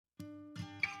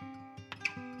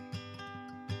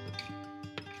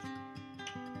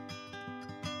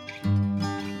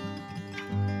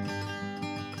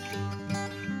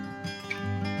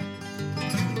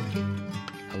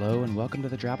Hello and welcome to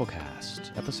the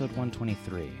Drabblecast, episode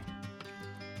 123.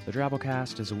 The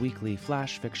Drabblecast is a weekly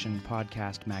flash fiction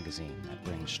podcast magazine that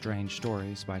brings strange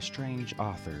stories by strange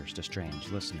authors to strange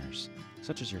listeners,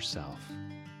 such as yourself.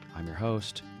 I'm your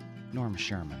host, Norm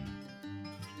Sherman.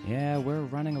 Yeah, we're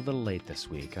running a little late this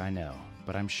week, I know,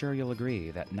 but I'm sure you'll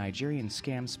agree that Nigerian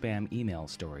scam spam email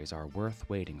stories are worth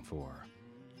waiting for.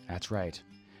 That's right.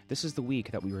 This is the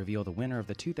week that we reveal the winner of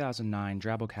the 2009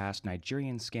 Drabblecast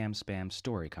Nigerian Scam Spam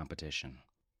Story Competition.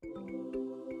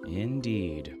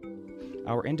 Indeed.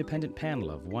 Our independent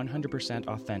panel of 100%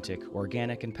 authentic,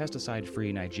 organic, and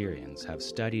pesticide-free Nigerians have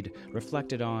studied,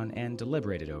 reflected on, and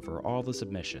deliberated over all the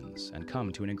submissions and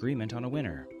come to an agreement on a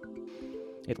winner.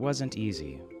 It wasn't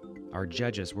easy. Our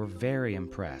judges were very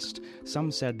impressed.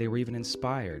 Some said they were even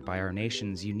inspired by our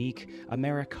nation's unique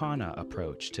Americana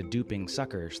approach to duping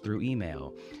suckers through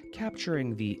email,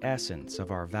 capturing the essence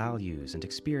of our values and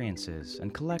experiences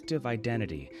and collective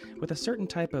identity with a certain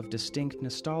type of distinct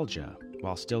nostalgia,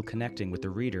 while still connecting with the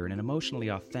reader in an emotionally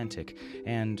authentic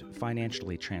and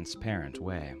financially transparent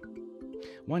way.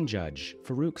 One judge,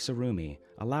 Farouk Sarumi,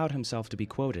 allowed himself to be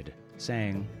quoted,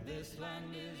 saying,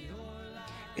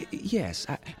 "Yes,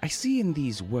 I see in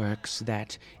these works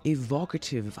that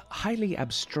evocative, highly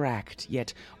abstract,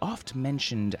 yet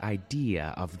oft-mentioned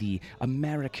idea of the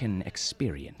American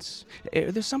experience.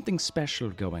 There's something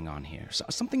special going on here,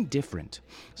 something different,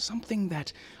 something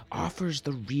that offers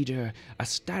the reader a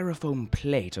styrofoam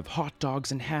plate of hot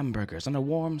dogs and hamburgers on a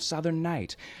warm southern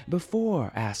night before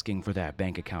asking for their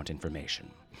bank account information.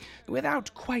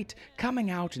 Without quite coming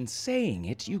out and saying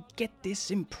it, you get this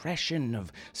impression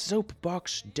of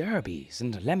soapbox derbies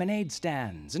and lemonade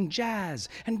stands and jazz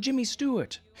and Jimmy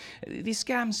Stewart. The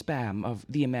scam spam of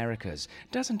the Americas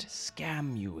doesn't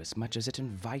scam you as much as it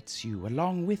invites you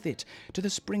along with it to the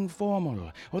spring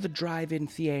formal or the drive-in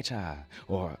theater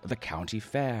or the county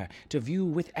fair to view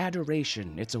with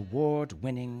adoration its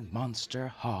award-winning monster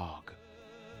hog."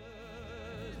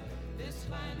 This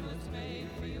land was made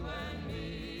for you and me.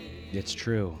 It's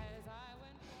true.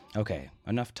 Okay,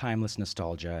 enough timeless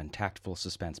nostalgia and tactful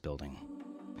suspense building.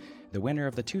 The winner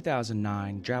of the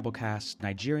 2009 Drabblecast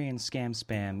Nigerian Scam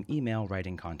Spam Email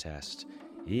Writing Contest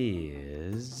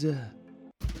is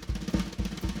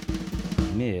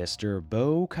Mr.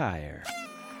 Bo Kyer.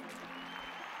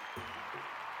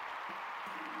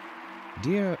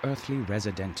 Dear Earthly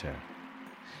Residenter,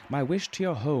 my wish to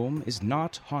your home is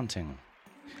not haunting.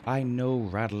 I know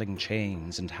rattling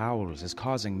chains and howls is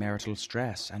causing marital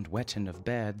stress and wetting of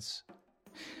beds.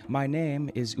 My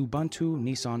name is Ubuntu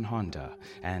Nissan Honda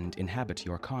and inhabit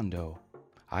your condo.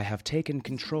 I have taken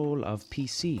control of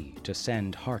PC to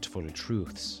send heartful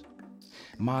truths.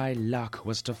 My luck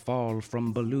was to fall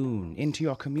from balloon into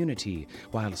your community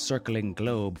while circling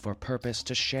globe for purpose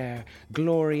to share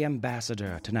glory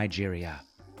ambassador to Nigeria.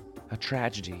 A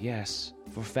tragedy, yes,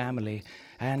 for family,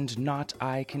 and not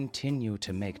I continue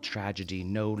to make tragedy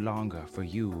no longer for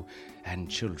you and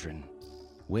children.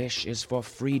 Wish is for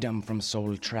freedom from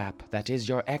soul trap that is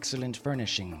your excellent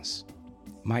furnishings.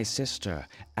 My sister,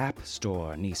 App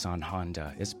Store Nissan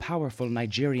Honda, is powerful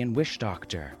Nigerian wish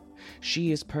doctor.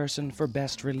 She is person for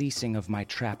best releasing of my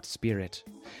trapped spirit.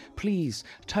 Please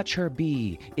touch her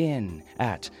bee in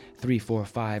at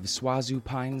 345 Swazu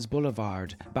Pines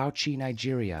Boulevard, Bauchi,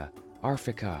 Nigeria,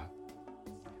 Africa.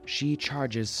 She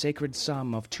charges sacred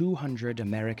sum of 200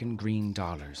 American green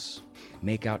dollars.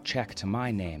 Make out check to my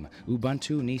name,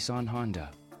 Ubuntu Nissan Honda.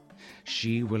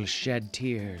 She will shed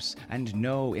tears and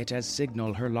know it as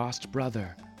signal her lost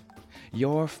brother.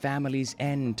 Your family's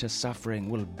end to suffering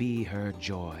will be her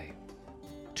joy.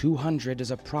 200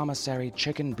 is a promissory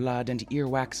chicken blood and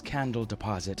earwax candle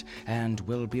deposit and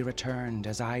will be returned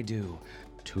as I do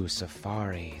to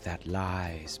safari that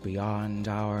lies beyond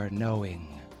our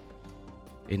knowing.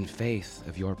 In faith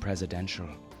of your presidential,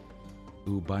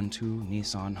 Ubuntu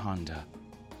Nissan Honda,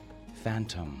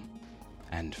 Phantom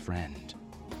and Friend.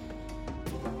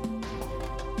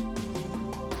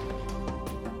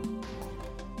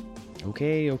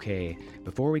 Okay.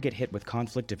 Before we get hit with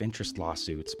conflict of interest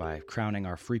lawsuits by crowning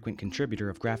our frequent contributor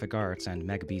of graphic arts and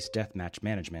Megabeast Deathmatch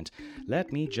Management,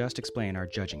 let me just explain our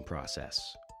judging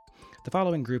process. The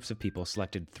following groups of people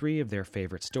selected 3 of their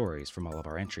favorite stories from all of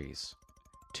our entries.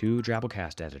 2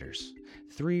 Drabblecast editors,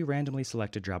 3 randomly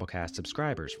selected Drabblecast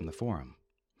subscribers from the forum,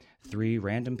 3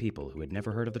 random people who had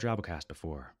never heard of the Drabblecast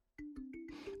before.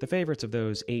 The favorites of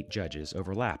those 8 judges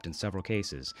overlapped in several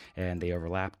cases, and they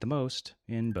overlapped the most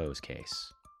in Bo's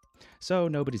case. So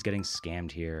nobody's getting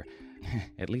scammed here,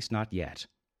 at least not yet.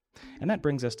 And that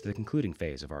brings us to the concluding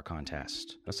phase of our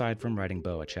contest, aside from writing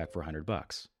Bo a check for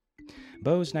 $100.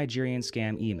 Beau's Nigerian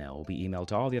scam email will be emailed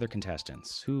to all the other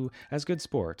contestants, who, as good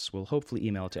sports, will hopefully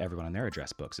email it to everyone in their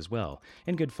address books as well,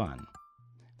 in good fun.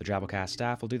 The Drabblecast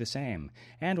staff will do the same,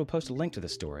 and we'll post a link to the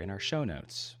story in our show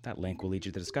notes. That link will lead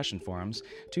you to the discussion forums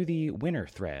to the winner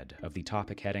thread of the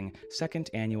topic heading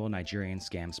Second Annual Nigerian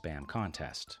Scam Spam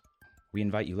Contest. We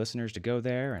invite you listeners to go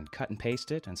there and cut and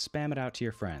paste it and spam it out to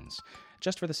your friends,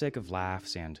 just for the sake of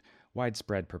laughs and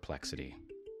widespread perplexity.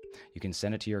 You can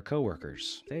send it to your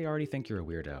coworkers. They already think you're a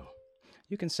weirdo.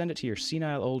 You can send it to your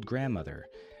senile old grandmother.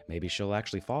 Maybe she'll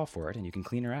actually fall for it and you can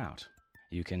clean her out.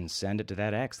 You can send it to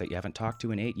that ex that you haven't talked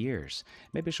to in 8 years.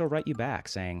 Maybe she'll write you back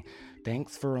saying,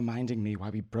 "Thanks for reminding me why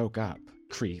we broke up,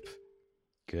 creep."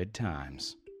 Good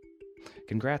times.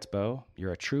 Congrats, Beau.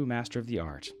 You're a true master of the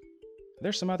art.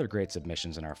 There's some other great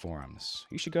submissions in our forums.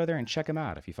 You should go there and check them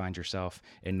out if you find yourself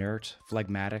inert,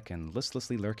 phlegmatic, and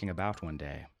listlessly lurking about one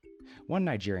day. One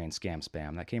Nigerian scam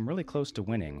spam that came really close to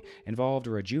winning involved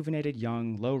a rejuvenated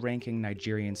young, low-ranking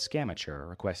Nigerian scamateur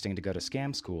requesting to go to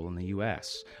scam school in the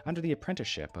U.S. under the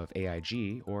apprenticeship of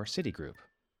AIG or Citigroup.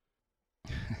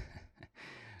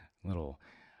 Little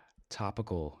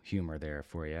topical humor there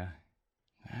for you.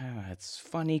 It's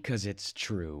funny 'cause it's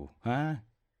true, huh?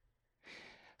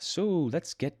 So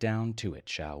let's get down to it,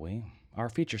 shall we? Our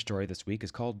feature story this week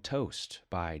is called Toast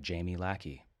by Jamie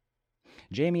Lackey.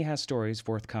 Jamie has stories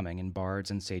forthcoming in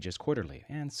Bards and Sages Quarterly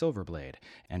and Silverblade,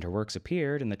 and her works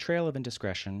appeared in The Trail of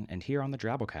Indiscretion and here on the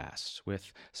Drabblecast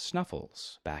with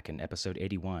Snuffles back in episode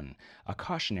 81, a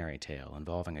cautionary tale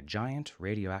involving a giant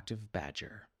radioactive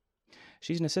badger.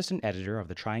 She's an assistant editor of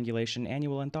the Triagulation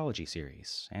Annual Anthology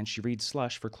series, and she reads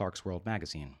slush for Clark's World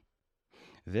magazine.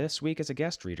 This week as a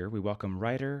guest reader, we welcome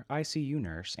writer, ICU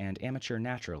nurse, and amateur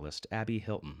naturalist Abby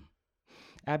Hilton.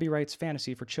 Abby writes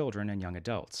fantasy for children and young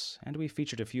adults, and we've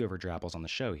featured a few of her drabbles on the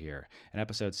show here, in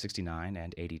episodes 69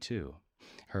 and 82.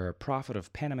 Her Prophet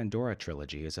of Panamandora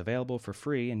trilogy is available for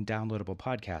free in downloadable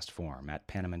podcast form at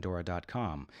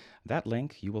panamandora.com. That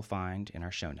link you will find in our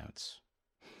show notes.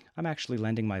 I'm actually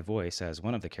lending my voice as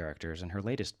one of the characters in her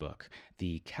latest book,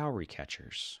 The Cowrie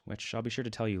Catchers, which I'll be sure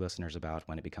to tell you listeners about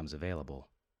when it becomes available.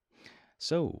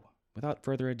 So, without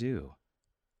further ado,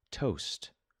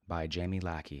 Toast by Jamie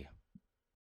Lackey.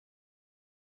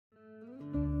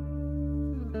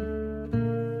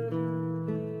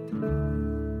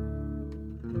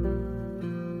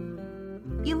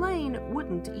 Elayne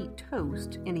wouldn't eat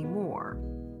toast anymore.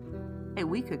 A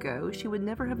week ago, she would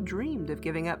never have dreamed of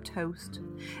giving up toast.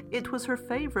 It was her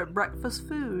favorite breakfast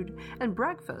food, and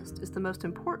breakfast is the most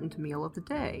important meal of the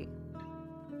day.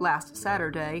 Last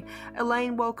Saturday,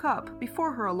 Elayne woke up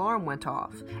before her alarm went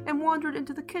off and wandered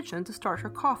into the kitchen to start her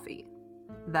coffee.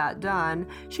 That done,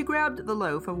 she grabbed the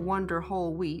loaf of Wonder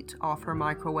whole wheat off her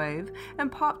microwave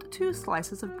and popped 2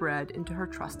 slices of bread into her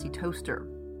trusty toaster.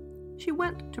 She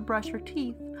went to brush her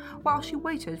teeth while she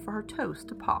waited for her toast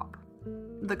to pop.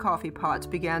 The coffee pot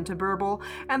began to burble,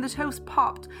 and the toast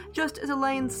popped just as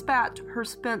Elayne spat her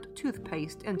spent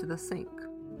toothpaste into the sink.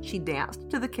 She danced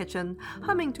to the kitchen,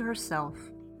 humming to herself.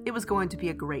 It was going to be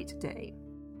a great day.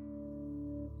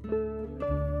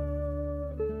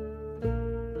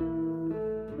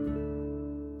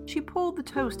 She pulled the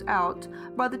toast out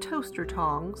by the toaster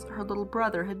tongs her little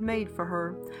brother had made for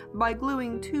her by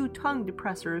gluing 2 tongue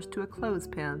depressors to a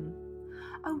clothespin.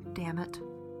 Oh, damn it.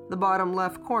 The bottom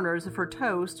left corners of her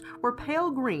toast were pale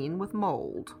green with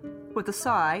mold. With a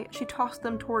sigh, she tossed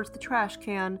them towards the trash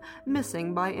can,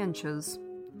 missing by inches.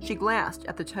 She glanced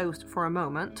at the toast for a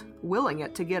moment, willing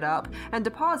it to get up and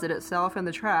deposit itself in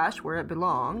the trash where it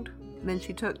belonged. Then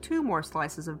she took 2 more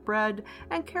slices of bread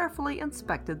and carefully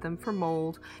inspected them for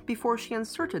mold before she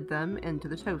inserted them into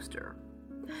the toaster.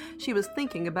 She was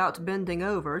thinking about bending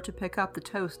over to pick up the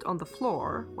toast on the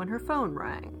floor when her phone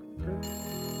rang.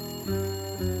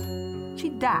 She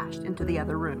dashed into the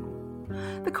other room.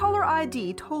 The caller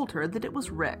ID told her that it was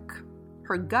Rick.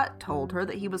 Her gut told her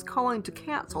that he was calling to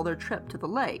cancel their trip to the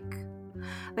lake.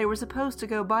 They were supposed to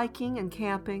go biking and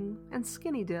camping and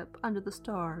skinny dip under the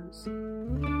stars.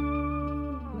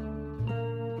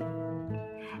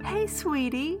 "Hey,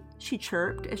 sweetie," she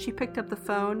chirped as she picked up the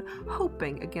phone,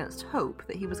 hoping against hope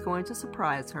that he was going to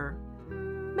surprise her.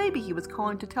 Maybe he was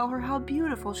calling to tell her how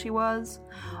beautiful she was,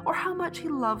 or how much he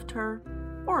loved her,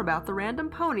 or about the random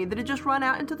pony that had just run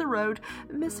out into the road,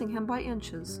 missing him by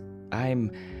inches.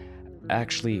 I'm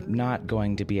actually not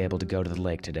going to be able to go to the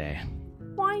lake today.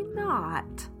 Why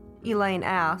not? Elayne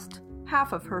asked,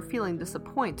 half of her feeling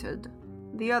disappointed.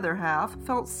 The other half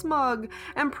felt smug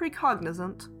and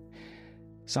precognizant.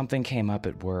 Something came up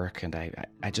at work, and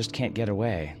I just can't get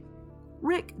away.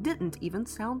 Rick didn't even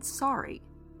sound sorry.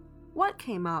 What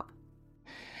came up?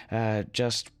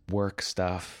 Just work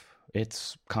stuff.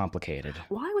 It's complicated.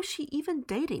 Why was she even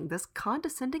dating this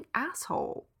condescending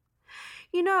asshole?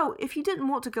 You know, if you didn't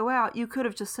want to go out, you could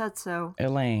have just said so.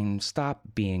 Elayne, stop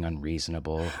being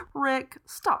unreasonable. Rick,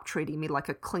 stop treating me like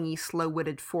a clingy,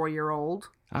 slow-witted 4-year-old.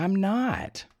 I'm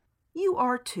not. You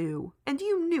are too, and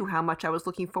you knew how much I was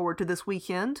looking forward to this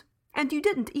weekend, and you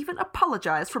didn't even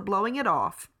apologize for blowing it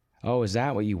off. Oh, is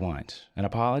that what you want? An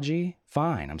apology?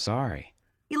 Fine, I'm sorry.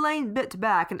 Elayne bit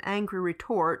back an angry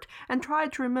retort and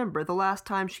tried to remember the last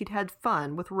time she'd had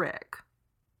fun with Rick.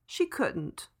 She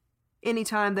couldn't. Any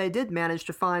time they did manage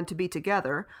to find to be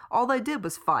together, all they did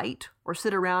was fight or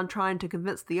sit around trying to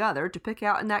convince the other to pick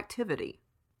out an activity.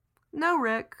 No,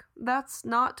 Rick, that's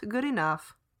not good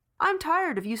enough. I'm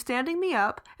tired of you standing me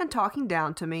up and talking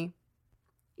down to me.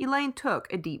 Elayne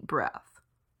took a deep breath.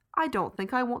 I don't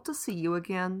think I want to see you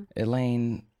again.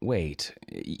 Elayne, wait.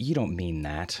 You don't mean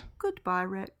that. Goodbye,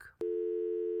 Rick.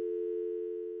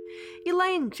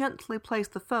 Elayne gently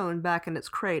placed the phone back in its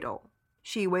cradle.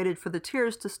 She waited for the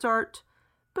tears to start,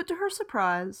 but to her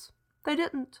surprise, they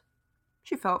didn't.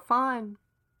 She felt fine.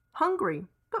 Hungry,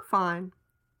 but fine.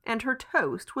 And her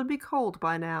toast would be cold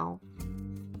by now.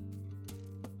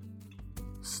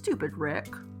 Stupid Rick,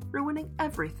 ruining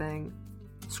everything.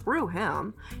 Screw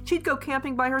him. She'd go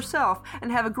camping by herself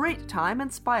and have a great time in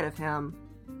spite of him.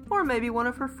 Or maybe one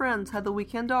of her friends had the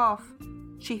weekend off.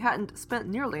 She hadn't spent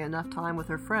nearly enough time with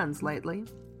her friends lately.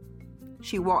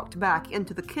 She walked back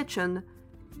into the kitchen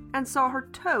and saw her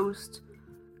toast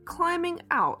climbing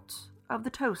out of the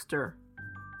toaster.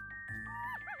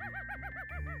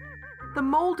 The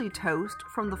moldy toast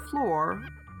from the floor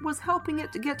was helping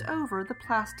it to get over the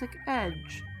plastic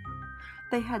edge.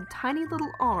 They had tiny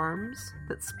little arms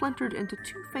that splintered into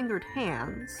 2-fingered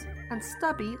hands and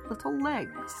stubby little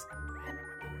legs.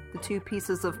 The 2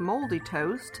 pieces of moldy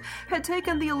toast had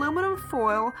taken the aluminum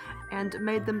foil and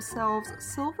made themselves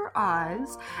silver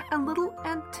eyes and little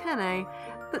antennae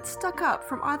that stuck up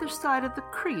from either side of the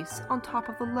crease on top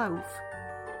of the loaf.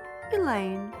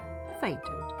 Elayne fainted.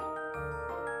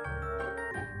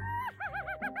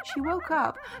 She woke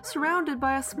up surrounded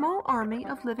by a small army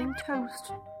of living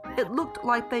toast. It looked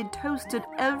like they'd toasted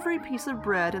every piece of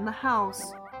bread in the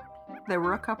house. There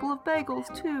were a couple of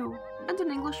bagels, too, and an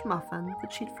English muffin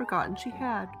that she'd forgotten she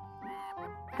had.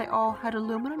 They all had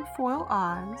aluminum foil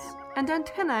eyes and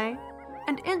antennae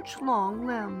and inch-long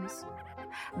limbs.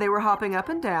 They were hopping up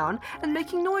and down and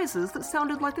making noises that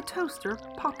sounded like the toaster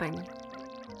popping.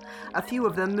 A few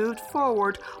of them moved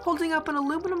forward, holding up an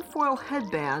aluminum foil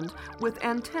headband with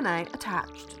antennae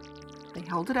attached. They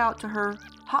held it out to her,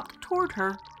 hopped toward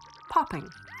her, popping.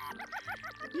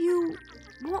 You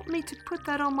want me to put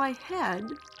that on my head?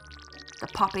 The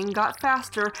popping got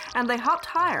faster, and they hopped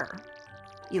higher.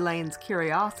 Elayne's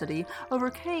curiosity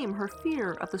overcame her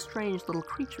fear of the strange little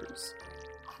creatures.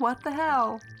 What the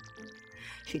hell?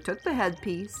 She took the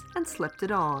headpiece and slipped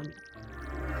it on.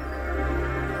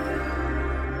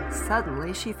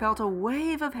 Suddenly, she felt a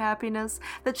wave of happiness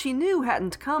that she knew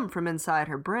hadn't come from inside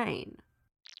her brain.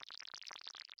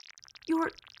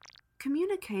 You're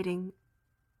communicating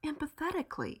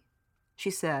empathetically, she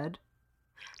said.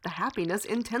 The happiness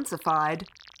intensified.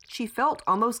 She felt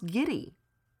almost giddy.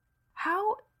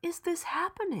 How is this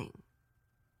happening?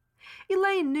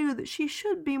 Elayne knew that she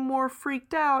should be more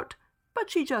freaked out, but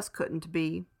she just couldn't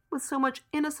be, with so much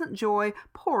innocent joy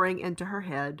pouring into her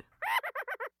head.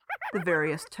 The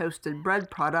various toasted bread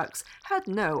products had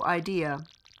no idea.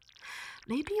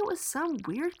 Maybe it was some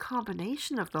weird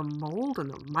combination of the mold and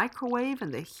the microwave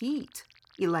and the heat,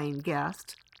 Elayne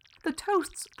guessed. The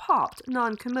toasts popped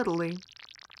noncommittally.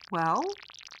 Well,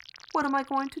 what am I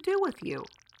going to do with you?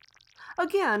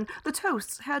 Again, the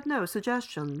toasts had no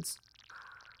suggestions.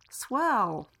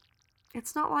 Swell.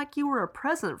 It's not like you were a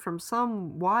present from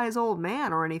some wise old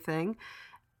man or anything.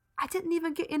 I didn't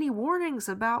even get any warnings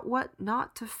about what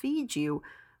not to feed you.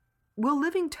 Will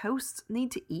living toasts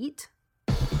need to eat?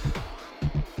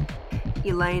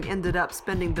 Elayne ended up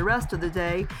spending the rest of the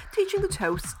day teaching the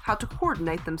toasts how to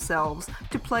coordinate themselves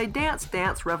to play Dance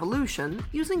Dance Revolution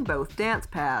using both dance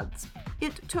pads.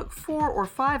 It took 4 or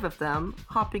 5 of them,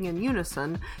 hopping in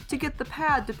unison, to get the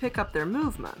pad to pick up their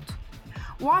movement.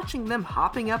 Watching them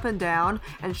hopping up and down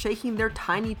and shaking their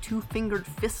tiny 2-fingered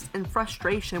fists in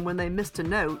frustration when they missed a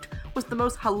note was the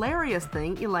most hilarious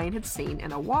thing Elayne had seen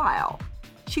in a while.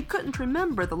 She couldn't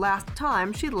remember the last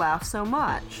time she'd laughed so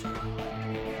much.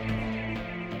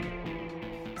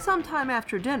 Sometime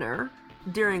after dinner,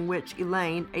 during which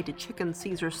Elayne ate a chicken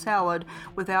Caesar salad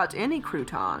without any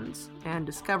croutons and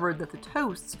discovered that the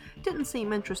toasts didn't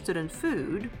seem interested in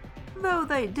food, though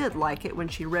they did like it when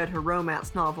she read her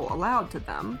romance novel aloud to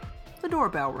them, The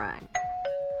doorbell rang.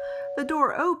 The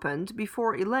door opened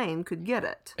before Elayne could get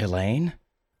it. Elayne?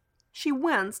 She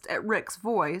winced at Rick's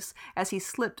voice as he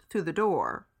slipped through the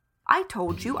door. I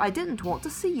told you I didn't want to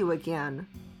see you again.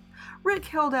 Rick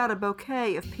held out a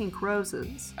bouquet of pink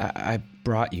roses. I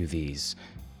brought you these.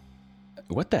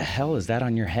 What the hell is that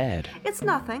on your head? It's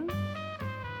nothing.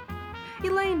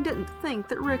 Elayne didn't think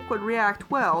that Rick would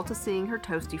react well to seeing her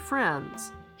toasty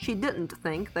friends. She didn't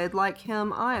think they'd like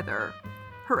him either.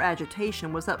 Her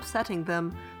agitation was upsetting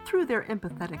them through their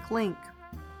empathetic link.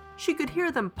 She could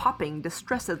hear them popping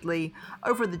distressedly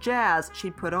over the jazz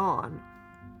she'd put on.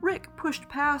 Rick pushed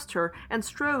past her and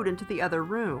strode into the other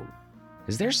room.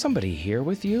 Is there somebody here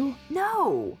with you?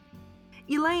 No!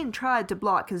 Elayne tried to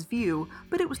block his view,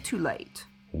 but it was too late.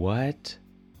 What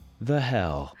the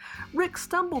hell? Rick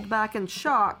stumbled back in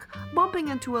shock, bumping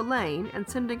into Elayne and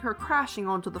sending her crashing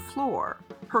onto the floor.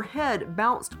 Her head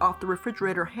bounced off the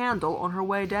refrigerator handle on her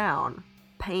way down.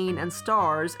 Pain and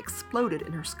stars exploded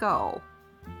in her skull.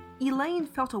 Elayne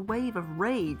felt a wave of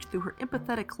rage through her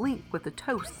empathetic link with the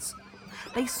toasts.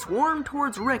 They swarmed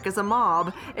towards Rick as a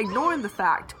mob, ignoring the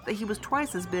fact that he was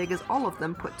twice as big as all of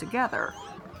them put together.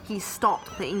 He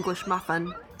stomped the English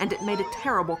muffin, and it made a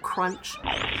terrible crunch.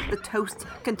 The toasts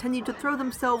continued to throw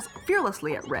themselves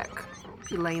fearlessly at Rick.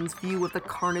 Elayne's view of the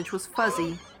carnage was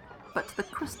fuzzy, but the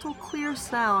crystal clear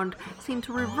sound seemed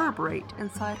to reverberate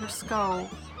inside her skull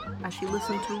as she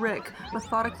listened to Rick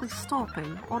methodically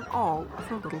stomping on all of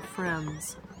her little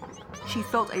friends. She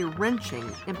felt a wrenching,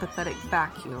 empathetic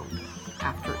vacuum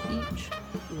after each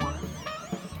one.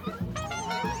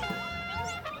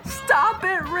 Stop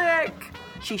it, Rick!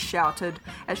 She shouted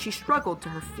as she struggled to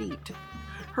her feet.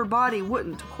 Her body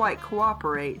wouldn't quite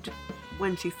cooperate.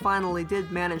 When she finally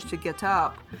did manage to get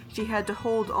up, she had to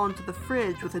hold onto the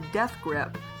fridge with a death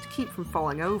grip to keep from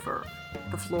falling over.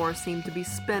 The floor seemed to be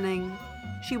spinning.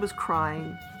 She was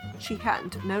crying. She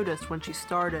hadn't noticed when she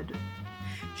started.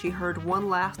 She heard one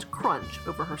last crunch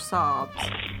over her sobs.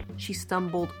 She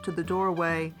stumbled to the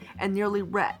doorway and nearly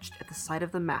retched at the sight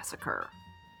of the massacre.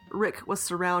 Rick was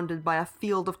surrounded by a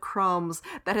field of crumbs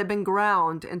that had been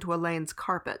ground into Elayne's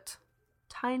carpet.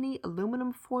 Tiny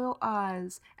aluminum foil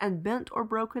eyes and bent or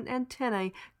broken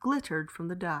antennae glittered from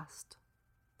the dust.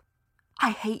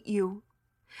 I hate you.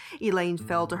 Elayne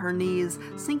fell to her knees,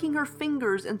 sinking her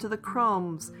fingers into the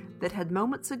crumbs that had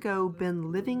moments ago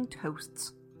been living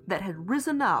toasts, that had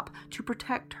risen up to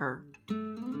protect her.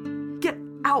 Get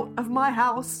out of my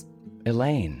house!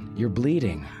 Elayne, you're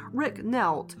bleeding. Rick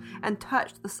knelt and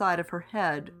touched the side of her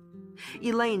head.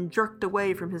 Elayne jerked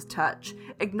away from his touch,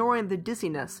 ignoring the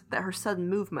dizziness that her sudden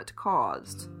movement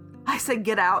caused. I said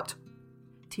get out!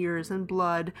 Tears and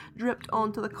blood dripped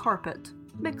onto the carpet,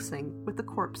 mixing with the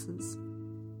corpses.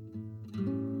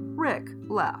 Rick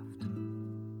left.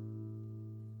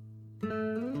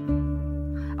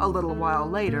 A little while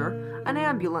later, an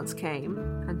ambulance came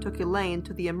and took Elayne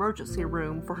to the emergency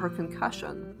room for her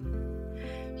concussion.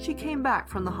 She came back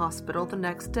from the hospital the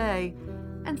next day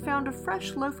and found a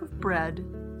fresh loaf of bread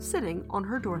sitting on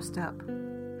her doorstep.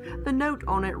 The note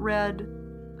on it read,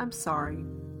 I'm sorry.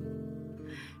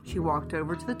 She walked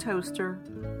over to the toaster,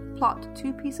 plopped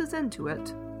 2 pieces into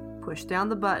it, pushed down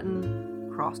the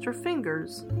button, crossed her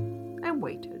fingers, and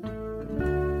waited.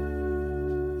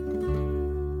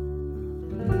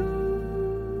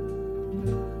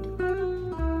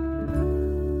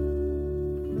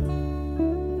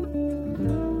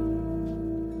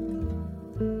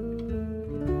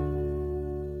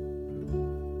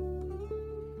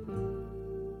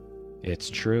 It's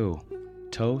true.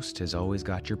 Toast has always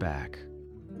got your back.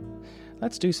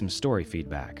 Let's do some story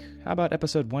feedback. How about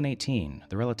episode 118,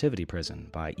 The Relativity Prison,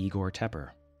 by Igor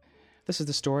Tepper? This is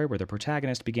the story where the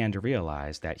protagonist began to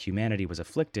realize that humanity was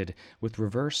afflicted with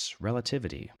reverse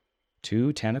relativity.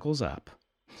 2 tentacles up.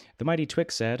 The Mighty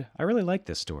Twix said, I really like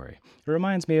this story. It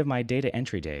reminds me of my data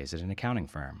entry days at an accounting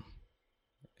firm.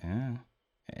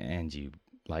 And you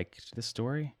liked this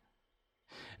story?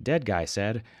 Dead Guy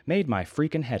said, made my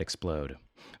freaking head explode.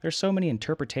 There's so many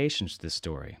interpretations to this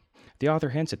story. The author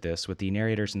hints at this with the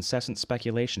narrator's incessant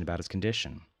speculation about his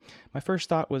condition. My first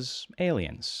thought was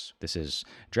aliens. This is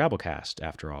Drabblecast,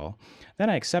 after all. Then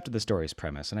I accepted the story's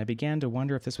premise, and I began to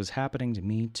wonder if this was happening to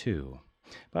me too.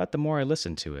 But the more I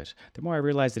listened to it, the more I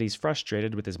realized that he's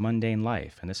frustrated with his mundane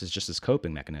life, and this is just his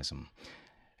coping mechanism.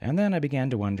 And then I began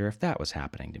to wonder if that was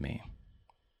happening to me.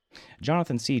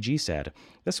 Jonathan C.G. said,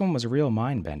 this one was a real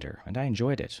mind-bender, and I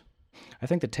enjoyed it. I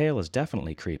think the tale is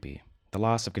definitely creepy. The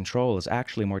loss of control is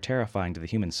actually more terrifying to the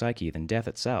human psyche than death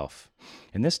itself.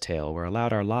 In this tale, we're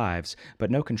allowed our lives, but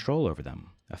no control over them,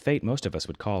 a fate most of us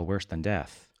would call worse than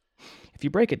death. If you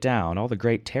break it down, all the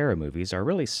great terror movies are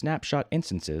really snapshot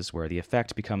instances where the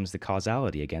effect becomes the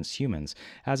causality against humans,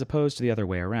 as opposed to the other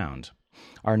way around.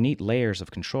 Our neat layers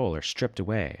of control are stripped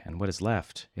away, and what is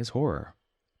left is horror.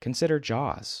 Consider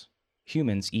Jaws.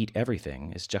 Humans eat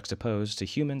everything is juxtaposed to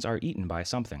humans are eaten by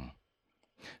something.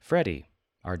 Freddy.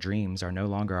 Our dreams are no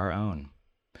longer our own.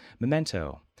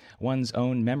 Memento. One's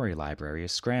own memory library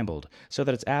is scrambled so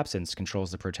that its absence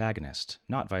controls the protagonist,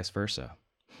 not vice versa.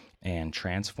 And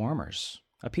Transformers.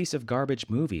 A piece of garbage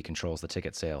movie controls the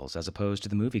ticket sales as opposed to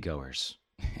the moviegoers.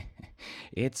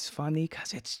 It's funny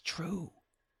 'cause it's true.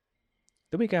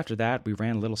 The week after that, we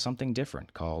ran a little something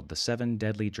different called The 7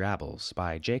 Deadly Drabbles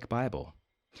by Jake Bible.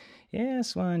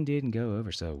 Yes, one didn't go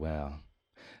over so well.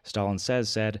 Stalin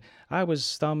said, I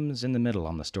was thumbs in the middle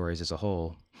on the stories as a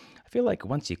whole. I feel like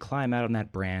once you climb out on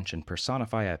that branch and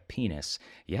personify a penis,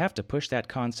 you have to push that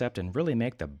concept and really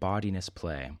make the bodiness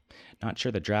play. Not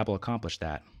sure the Drabble accomplished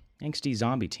that. Angsty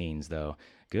zombie teens, though.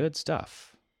 Good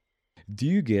stuff.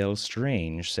 Dougal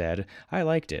Strange said, I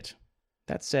liked it.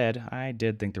 That said, I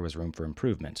did think there was room for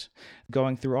improvement.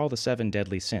 Going through all the 7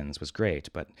 deadly sins was great,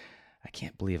 but I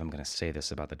can't believe I'm going to say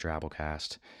this about the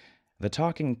Drabblecast. The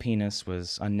talking penis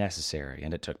was unnecessary,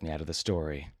 and it took me out of the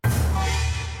story.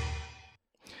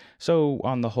 So,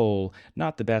 on the whole,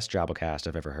 not the best Drabblecast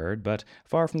I've ever heard, but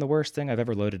far from the worst thing I've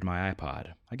ever loaded in my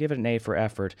iPod. I give it an A for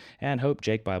effort, and hope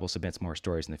Jake Bible submits more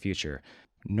stories in the future.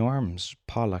 Norm's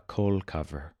Paula Cole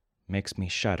cover makes me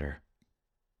shudder.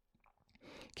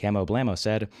 Camo Blamo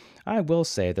said, I will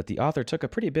say that the author took a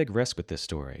pretty big risk with this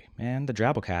story, and the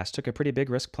Drabblecast took a pretty big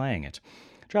risk playing it.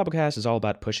 Drabblecast is all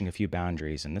about pushing a few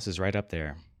boundaries, and this is right up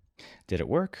there. Did it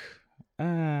work?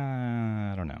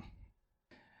 I don't know.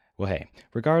 Well, hey,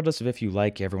 regardless of if you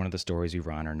like every one of the stories we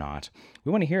run or not,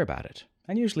 we want to hear about it,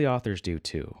 and usually authors do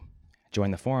too.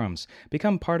 Join the forums,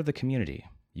 become part of the community.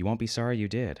 You won't be sorry you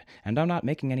did, and I'm not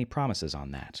making any promises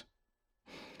on that.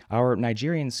 Our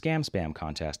Nigerian scam spam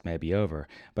contest may be over,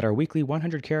 but our weekly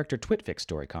 100-character Twitfix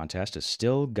story contest is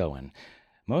still going,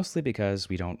 mostly because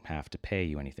we don't have to pay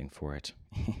you anything for it.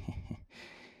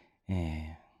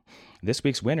 This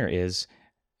week's winner is,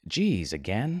 geez,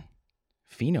 again?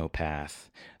 Phenopath.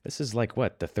 This is like,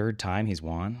 what, the 3rd time he's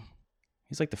won?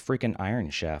 He's like the freaking Iron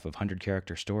Chef of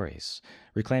 100-character stories,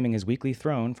 reclaiming his weekly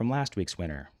throne from last week's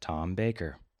winner, Tom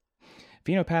Baker.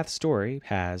 Phenopath's story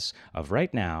has, of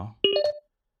right now,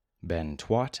 been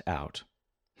twat out.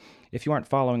 If you aren't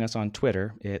following us on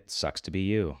Twitter, it sucks to be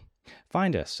you.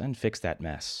 Find us and fix that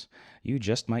mess. You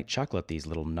just might chuckle at these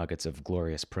little nuggets of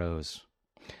glorious prose.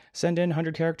 Send in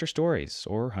 100-character stories,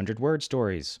 or 100-word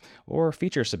stories, or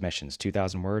feature submissions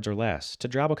 2,000 words or less to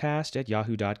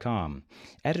drabblecast@yahoo.com.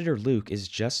 Editor Luke is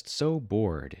just so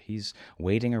bored. He's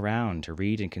waiting around to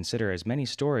read and consider as many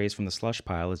stories from the slush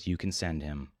pile as you can send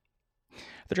him.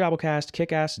 The Drabblecast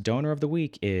Kick-Ass Donor of the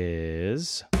Week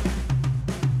is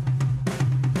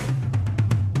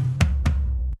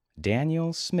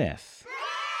Daniel Smith.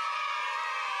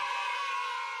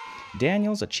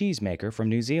 Daniel's a cheesemaker from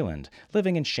New Zealand,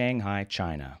 living in Shanghai,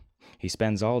 China. He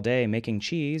spends all day making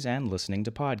cheese and listening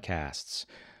to podcasts.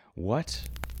 What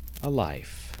a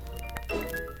life.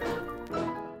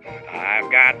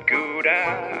 I've got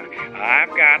Gouda, I've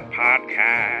got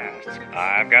podcasts,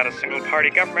 I've got a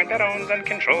single-party government that owns and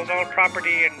controls all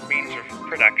property and means of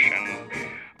production.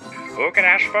 Who can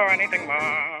ask for anything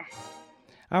more?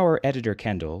 Our editor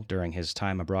Kendall, during his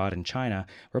time abroad in China,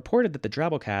 reported that the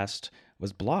Drabblecast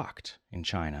was blocked in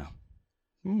China.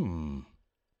 I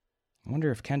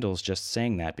wonder if Kendall's just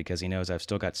saying that because he knows I've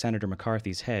still got Senator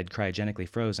McCarthy's head cryogenically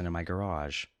frozen in my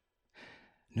garage.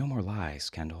 No more lies,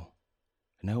 Kendall.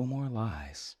 No more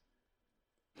lies.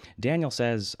 Daniel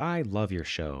says, I love your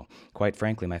show. Quite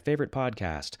frankly, my favorite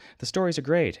podcast. The stories are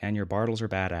great, and your Bartles are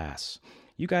badass.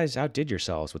 You guys outdid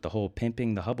yourselves with the whole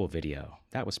Pimping the Hubble video.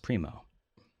 That was primo.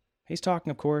 He's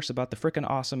talking, of course, about the frickin'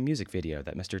 awesome music video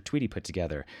that Mr. Tweety put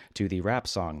together to the rap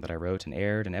song that I wrote and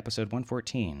aired in episode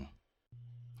 114.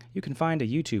 You can find a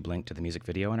YouTube link to the music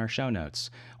video in our show notes,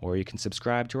 or you can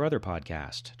subscribe to our other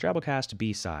podcast, Drabblecast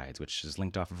B-Sides, which is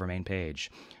linked off of our main page,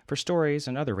 for stories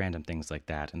and other random things like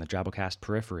that in the Drabblecast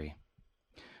periphery.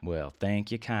 Well,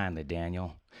 thank you kindly,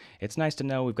 Daniel. It's nice to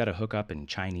know we've got a hookup in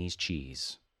Chinese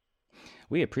cheese.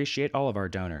 We appreciate all of our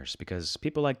donors because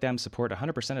people like them support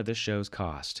 100% of this show's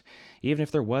cost. Even if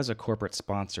there was a corporate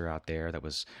sponsor out there that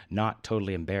was not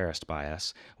totally embarrassed by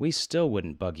us, we still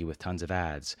wouldn't bug you with tons of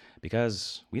ads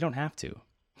because we don't have to.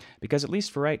 Because at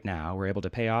least for right now, we're able to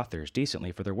pay authors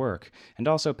decently for their work and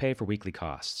also pay for weekly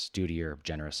costs due to your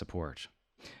generous support.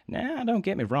 Now, don't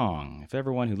get me wrong. If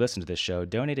everyone who listened to this show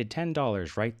donated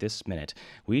 $10 right this minute,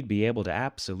 we'd be able to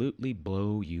absolutely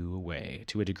blow you away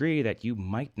to a degree that you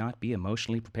might not be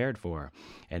emotionally prepared for.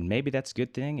 And maybe that's a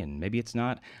good thing, and maybe it's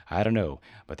not. I don't know.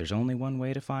 But there's only one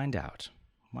way to find out.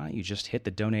 Why don't you just hit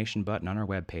the donation button on our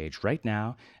webpage right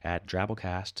now at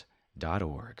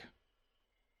Drabblecast.org.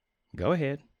 Go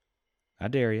ahead. I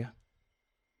dare you.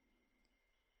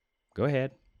 Go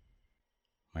ahead.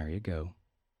 There you go.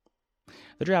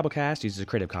 The Drabblecast uses a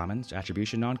Creative Commons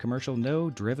Attribution Non-Commercial No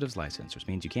Derivatives license, which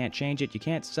means you can't change it, you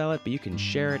can't sell it, but you can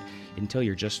share it until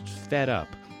you're just fed up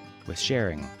with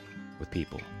sharing with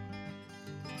people.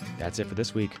 That's it for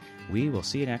this week. We will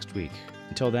see you next week.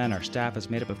 Until then, our staff is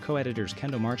made up of co-editors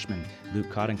Kendall Marchman, Luke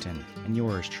Coddington, and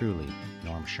yours truly,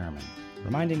 Norm Sherman.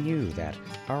 Reminding you that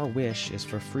our wish is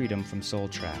for freedom from Soul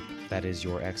Trap, that is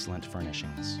your excellent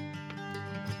furnishings.